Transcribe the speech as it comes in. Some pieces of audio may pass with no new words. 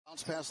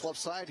Bounce pass left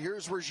side.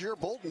 Here's Rozier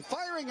Bolton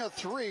firing a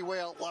three.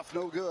 Way out left,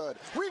 no good.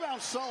 Rebound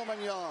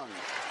Solomon Young.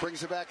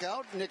 Brings it back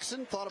out.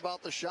 Nixon thought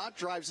about the shot.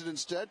 Drives it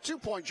instead.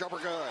 2-point jumper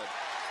good.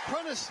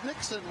 Prentice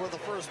Nixon with the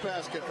first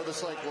basket for the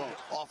Cyclones.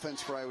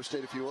 Offense for Iowa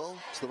State, if you will.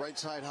 It's the right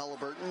side,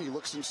 Halliburton. He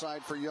looks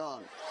inside for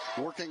Young.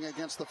 Working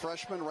against the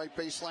freshman. Right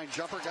baseline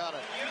jumper. Got it.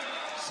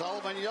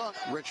 Solomon Young.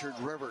 Richard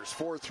Rivers.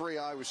 4-3.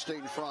 Iowa State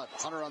in front.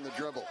 Hunter on the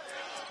dribble.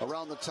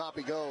 Around the top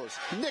he goes.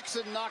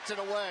 Nixon knocked it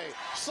away.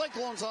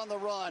 Cyclones on the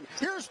run.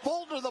 Here's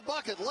Bolton to the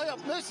bucket.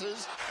 Layup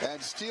misses.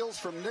 And steals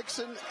from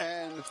Nixon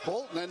and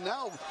Bolton. And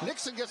now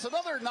Nixon gets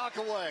another knock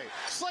away.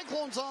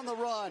 Cyclones on the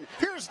run.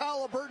 Here's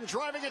Halliburton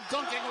driving and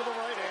dunking with the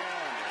right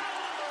hand.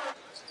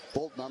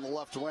 Bolton on the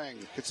left wing.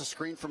 Gets a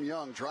screen from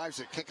Young. Drives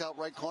it. Kick out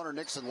right corner.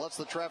 Nixon lets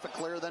the traffic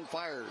clear, then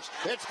fires.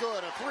 It's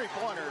good. A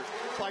three-pointer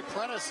by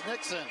Prentice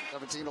Nixon.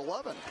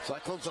 17-11.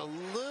 Cyclones a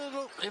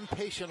little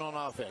impatient on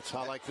offense.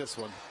 I like this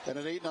one. And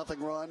an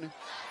 8-0 run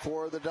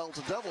for the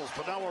Delta Devils.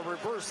 But now a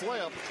reverse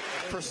layup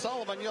for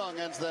Solomon Young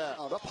ends that.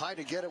 Up high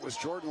to get it was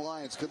Jordan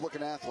Lyons.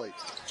 Good-looking athlete.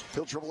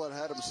 He'll dribble it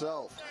ahead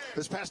himself.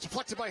 This pass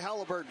deflected by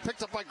Halliburton.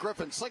 Picked up by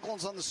Griffin.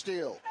 Cyclones on the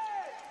steal.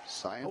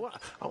 I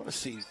want to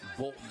see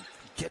Bolton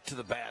get to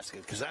the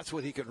basket, because that's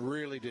what he can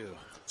really do.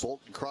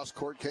 Bolton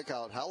cross-court kick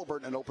out.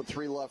 Halliburton an open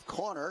three left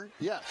corner.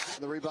 Yes.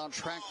 The rebound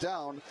tracked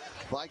down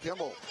by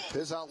Kimball.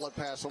 His outlet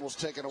pass almost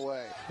taken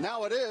away.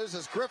 Now it is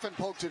as Griffin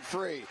poked it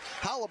free.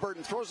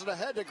 Halliburton throws it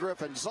ahead to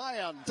Griffin.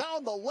 Zion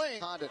down the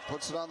lane. Condit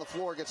puts it on the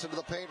floor, gets into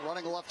the paint,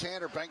 running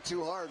left-hander, banked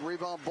too hard.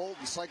 Rebound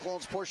Bolton.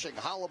 Cyclones pushing.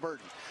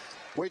 Halliburton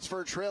waits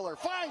for a trailer,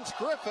 finds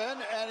Griffin,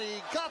 and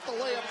he got the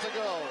layup to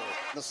go.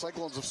 The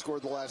Cyclones have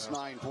scored the last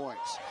 9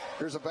 points.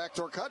 Here's a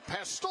backdoor cut,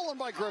 pass stolen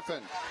by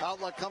Griffin.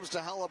 Outlet comes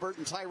to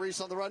Halliburton,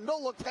 Tyrese on the run.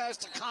 No-look pass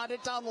to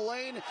Condit down the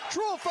lane.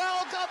 Drew a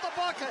foul, got the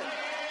bucket.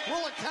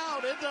 Will it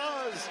count? It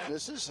does.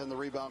 Misses, and the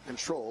rebound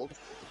controlled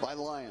by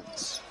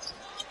Lyons.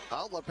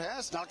 Outlet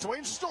pass, knocked away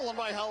and stolen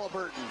by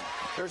Halliburton.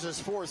 There's his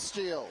fourth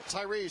steal.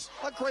 Tyrese,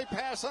 a great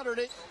pass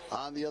underneath.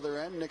 On the other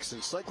end,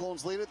 Nixon.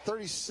 Cyclones lead it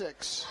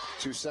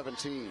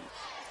 36-17.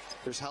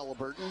 There's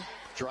Halliburton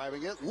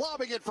driving it,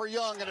 lobbing it for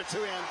Young, and a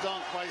two-hand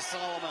dunk by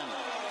Solomon.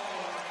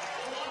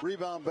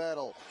 Rebound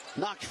battle,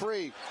 knocked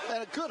free,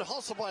 and a good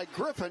hustle by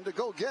Griffin to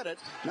go get it.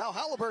 Now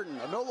Halliburton,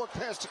 a no-look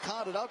pass to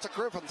Condit, out to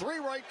Griffin, three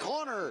right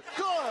corner,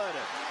 good!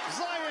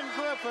 Zion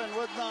Griffin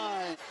with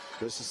 9.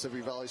 Mississippi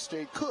Valley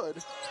State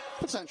could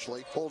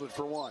potentially hold it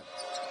for one.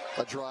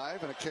 A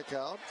drive and a kick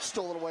out,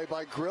 stolen away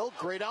by Grill,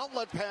 great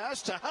outlet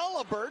pass to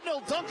Halliburton, he'll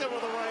dunk it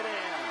with the right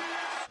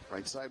hand.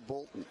 Right side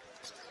Bolton.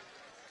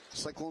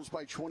 Cyclones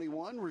by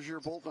 21. Rozier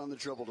Bolton on the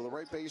dribble to the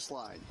right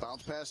baseline.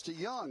 Bounce pass to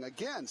Young.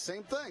 Again,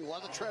 same thing. A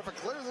lot of traffic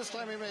clear. This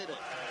time he made it.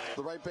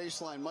 The right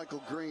baseline,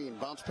 Michael Green.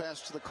 Bounce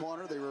pass to the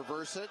corner. They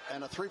reverse it.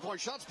 And a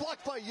three-point shot's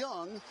blocked by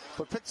Young,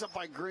 but picked up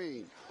by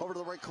Green. Over to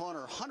the right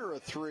corner. Hunter a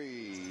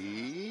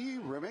three.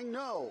 Rimming,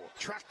 no.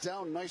 Tracked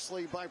down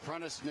nicely by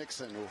Prentice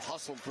Nixon, who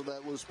hustled for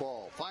that loose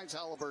ball. Finds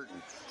Halliburton.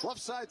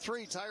 Left side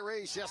three.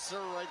 Tyrese. Yes,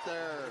 sir, right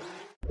there.